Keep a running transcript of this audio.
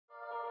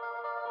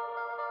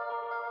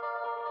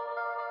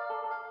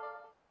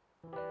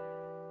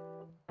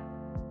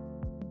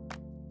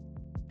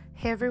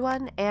Hey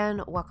everyone,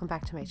 and welcome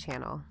back to my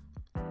channel.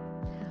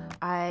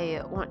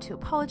 I want to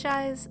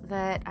apologize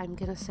that I'm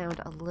gonna sound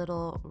a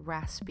little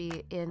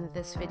raspy in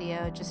this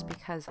video just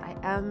because I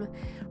am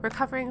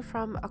recovering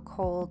from a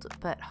cold,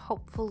 but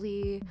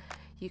hopefully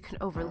you can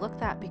overlook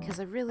that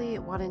because I really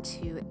wanted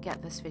to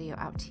get this video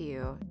out to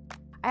you.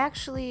 I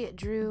actually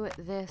drew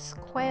this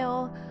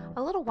quail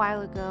a little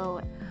while ago.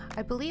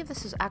 I believe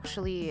this was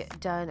actually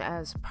done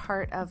as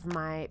part of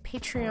my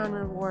Patreon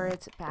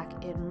rewards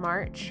back in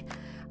March.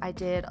 I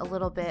did a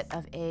little bit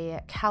of a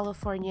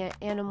California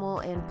animal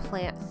and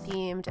plant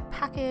themed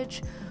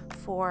package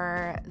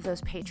for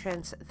those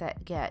patrons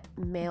that get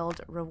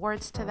mailed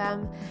rewards to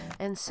them.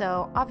 And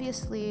so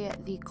obviously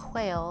the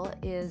quail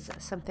is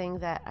something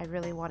that I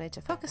really wanted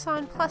to focus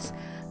on. Plus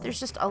there's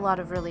just a lot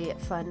of really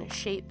fun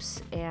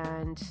shapes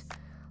and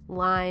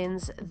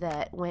lines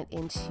that went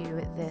into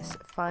this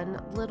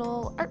fun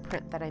little art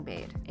print that I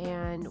made.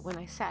 And when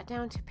I sat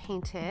down to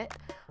paint it,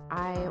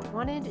 I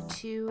wanted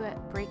to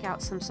break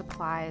out some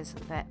supplies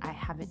that I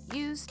haven't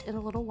used in a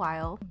little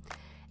while.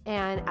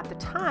 And at the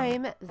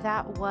time,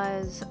 that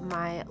was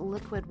my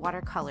liquid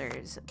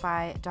watercolors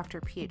by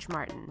Dr. P.H.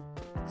 Martin.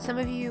 Some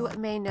of you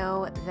may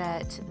know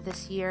that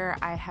this year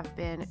I have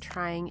been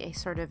trying a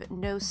sort of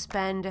no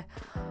spend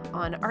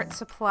on art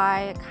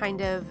supply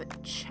kind of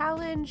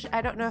challenge.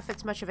 I don't know if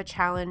it's much of a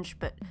challenge,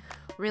 but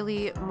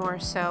really more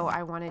so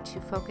I wanted to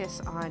focus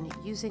on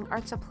using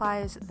art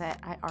supplies that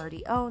I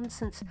already own,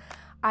 since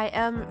I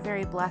am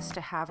very blessed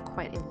to have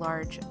quite a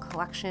large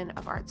collection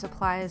of art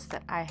supplies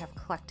that I have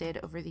collected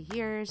over the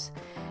years,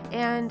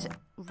 and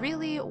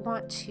really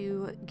want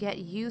to get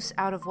use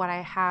out of what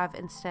I have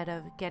instead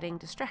of getting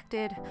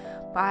distracted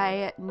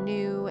by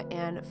new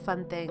and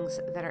fun things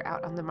that are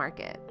out on the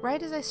market.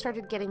 Right as I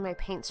started getting my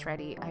paints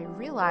ready, I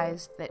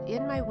realized that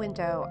in my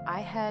window I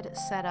had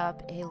set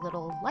up a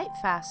little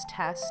Lightfast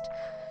test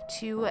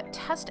to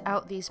test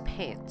out these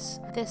paints.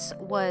 This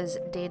was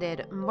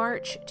dated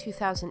March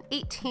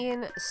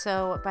 2018,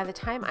 so by the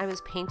time I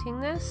was painting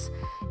this,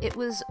 it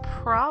was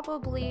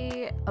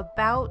probably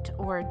about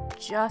or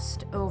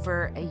just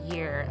over a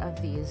year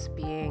of these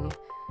being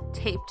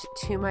taped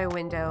to my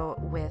window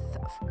with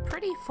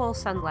pretty full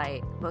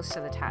sunlight most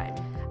of the time.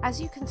 As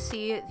you can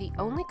see, the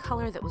only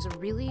color that was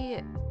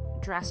really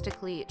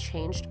drastically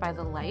changed by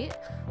the light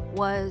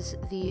was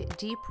the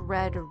deep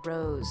red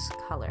rose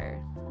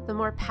color. The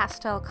more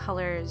pastel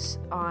colors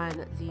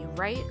on the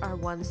right are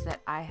ones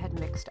that I had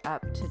mixed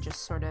up to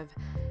just sort of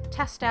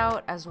test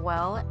out as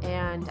well,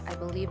 and I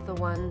believe the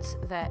ones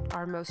that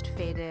are most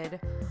faded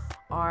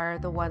are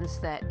the ones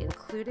that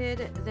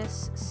included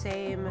this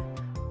same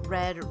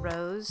red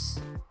rose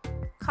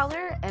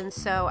color, and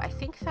so I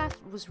think that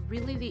was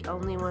really the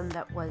only one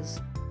that was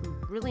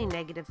really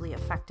negatively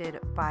affected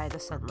by the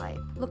sunlight.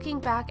 Looking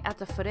back at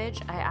the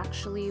footage, I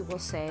actually will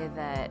say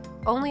that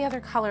only other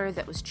color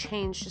that was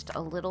changed just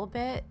a little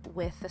bit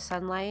with the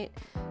sunlight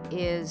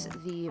is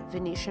the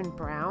Venetian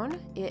brown.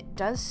 It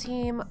does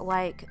seem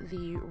like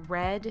the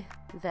red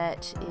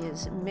that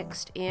is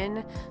mixed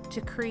in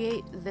to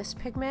create this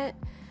pigment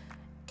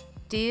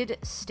did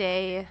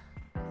stay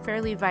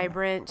fairly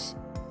vibrant,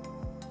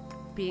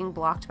 being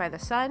blocked by the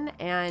sun,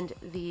 and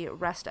the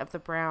rest of the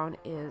brown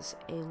is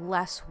a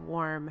less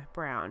warm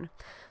brown.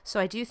 So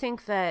I do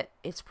think that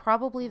it's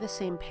probably the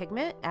same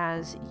pigment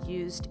as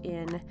used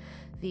in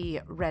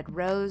the red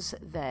rose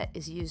that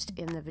is used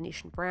in the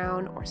Venetian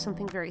brown, or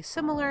something very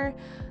similar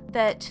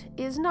that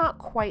is not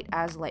quite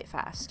as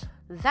Lightfast.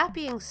 That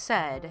being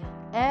said,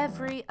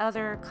 every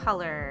other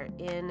color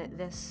in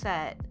this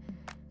set,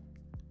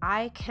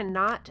 I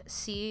cannot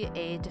see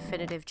a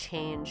definitive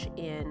change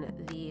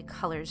in the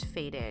colors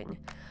fading.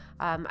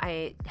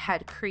 I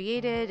had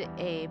created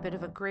a bit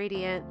of a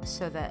gradient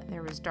so that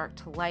there was dark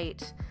to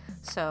light,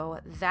 so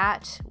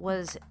that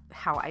was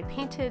how I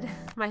painted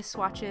my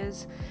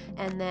swatches,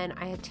 and then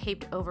I had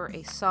taped over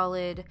a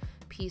solid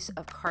piece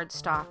of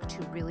cardstock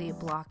to really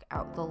block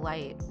out the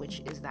light, which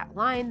is that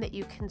line that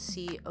you can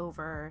see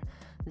over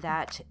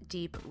that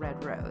deep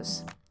red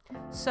rose.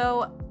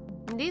 So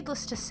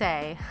needless to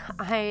say,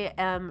 I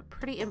am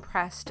pretty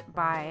impressed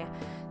by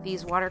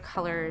these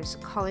watercolors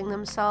calling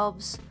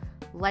themselves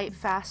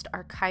Lightfast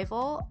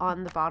Archival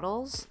on the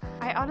bottles.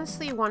 I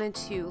honestly wanted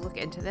to look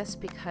into this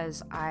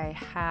because I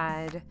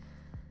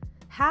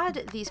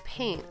had these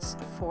paints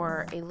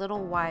for a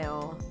little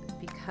while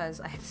because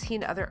I had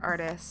seen other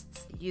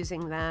artists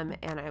using them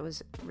and I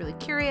was really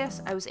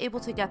curious. I was able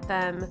to get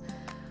them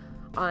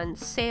on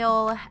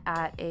sale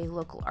at a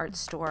local art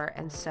store,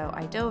 and so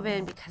I dove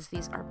in because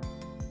these are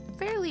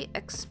fairly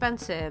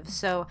expensive.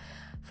 So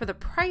for the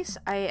price,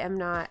 I am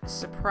not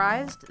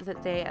surprised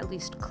that they at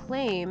least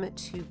claim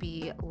to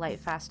be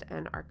Lightfast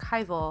and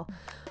archival,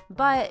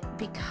 but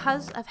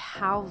because of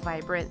how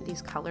vibrant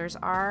these colors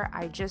are,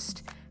 I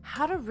just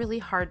had a really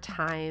hard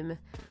time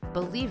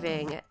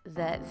believing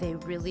that they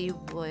really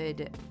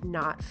would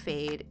not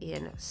fade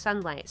in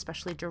sunlight,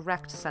 especially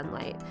direct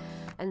sunlight.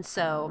 And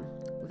so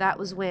that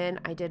was when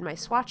I did my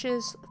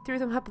swatches, threw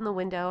them up in the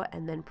window,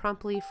 and then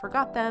promptly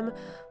forgot them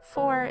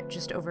for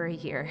just over a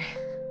year.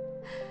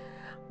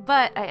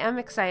 But I am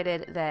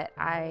excited that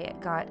I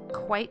got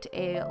quite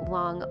a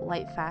long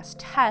Lightfast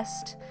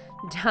test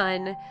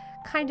done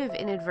kind of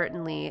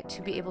inadvertently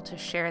to be able to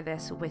share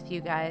this with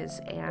you guys,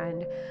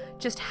 and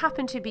just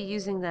happened to be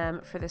using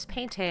them for this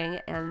painting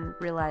and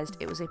realized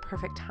it was a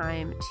perfect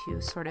time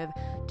to sort of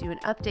do an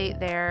update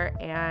there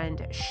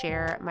and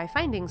share my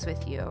findings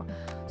with you.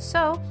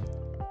 So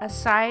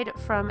aside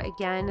from,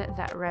 again,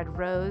 that red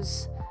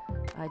rose,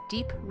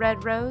 deep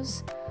red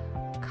rose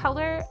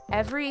color,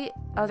 every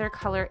other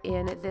color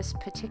in this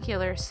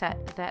particular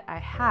set that I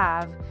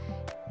have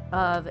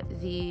of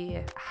the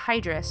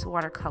Hydrus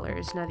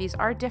watercolors. Now these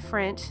are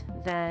different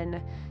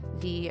than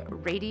the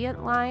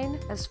Radiant line.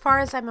 As far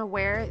as I'm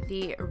aware,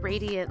 the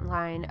Radiant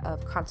line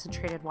of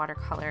concentrated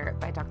watercolor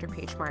by Dr.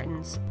 Paige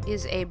Martins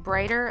is a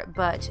brighter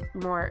but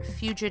more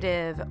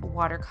fugitive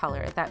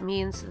watercolor. That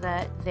means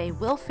that they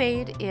will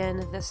fade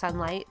in the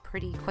sunlight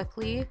pretty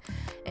quickly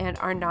and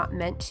are not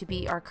meant to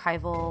be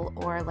archival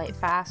or light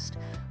fast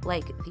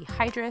like the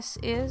Hydrus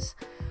is.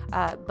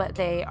 But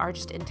they are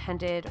just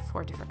intended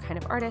for different kind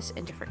of artists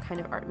and different kind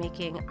of art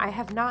making. I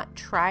have not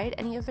tried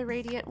any of the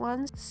Radiant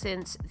ones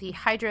since the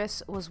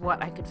Hydrus was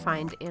what I could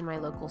find in my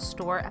local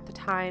store at the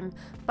time,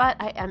 but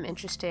I am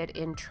interested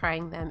in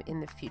trying them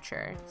in the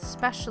future,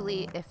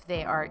 especially if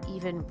they are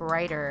even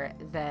brighter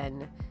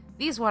than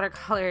these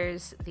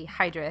watercolors, the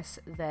Hydrus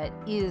that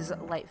is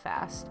light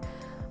fast.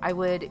 I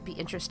would be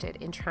interested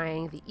in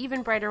trying the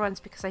even brighter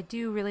ones because I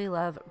do really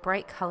love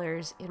bright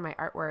colors in my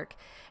artwork,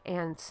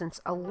 and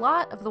since a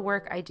lot of the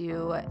work I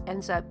do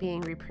ends up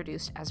being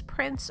reproduced as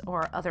prints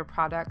or other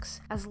products,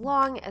 as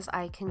long as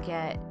I can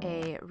get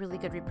a really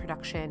good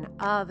reproduction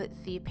of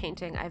the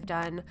painting I've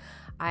done,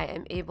 I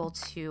am able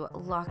to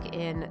lock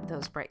in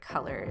those bright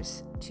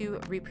colors to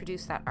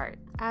reproduce that art.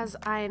 As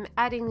I'm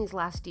adding these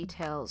last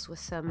details with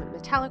some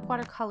metallic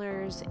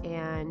watercolors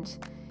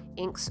and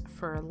inks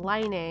for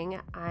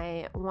lining,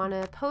 I want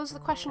to pose the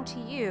question to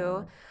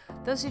you,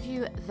 those of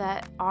you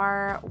that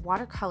are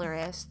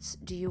watercolorists,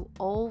 do you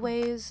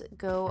always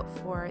go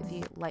for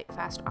the light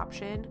fast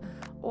option,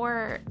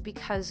 or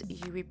because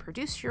you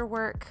reproduce your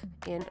work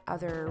in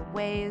other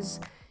ways,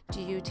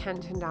 do you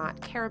tend to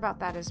not care about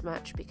that as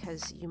much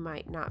because you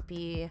might not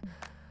be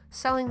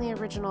selling the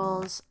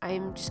originals?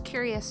 I'm just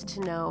curious to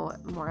know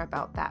more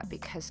about that,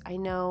 because I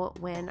know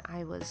when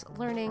I was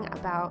learning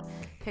about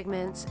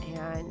pigments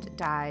and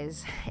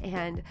dyes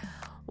and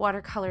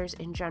watercolors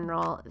in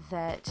general,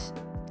 that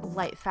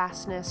light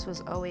fastness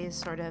was always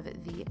sort of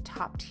the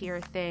top tier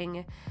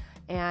thing,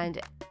 and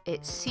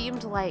it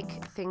seemed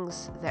like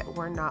things that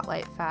were not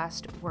light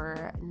fast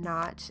were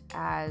not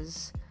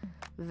as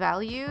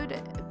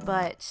valued.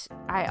 But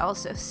I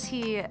also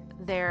see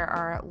there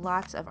are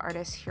lots of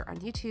artists here on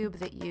YouTube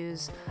that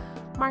use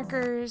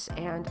markers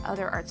and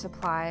other art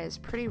supplies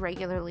pretty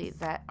regularly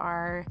that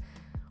are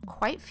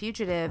quite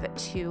fugitive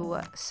to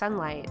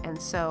sunlight, and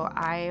so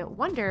I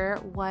wonder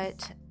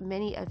what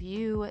many of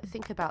you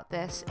think about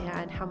this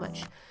and how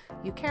much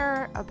you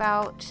care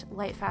about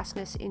light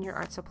fastness in your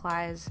art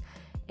supplies.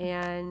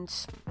 And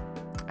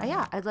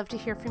yeah, I'd love to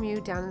hear from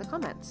you down in the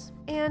comments.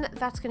 And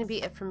that's going to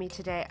be it for me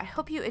today. I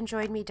hope you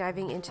enjoyed me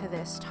diving into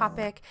this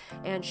topic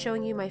and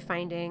showing you my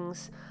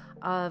findings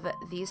of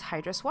these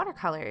Hydrus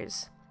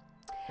watercolors.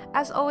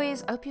 As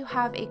always, I hope you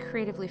have a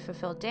creatively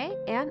fulfilled day,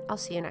 and I'll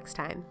see you next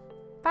time.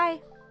 Bye!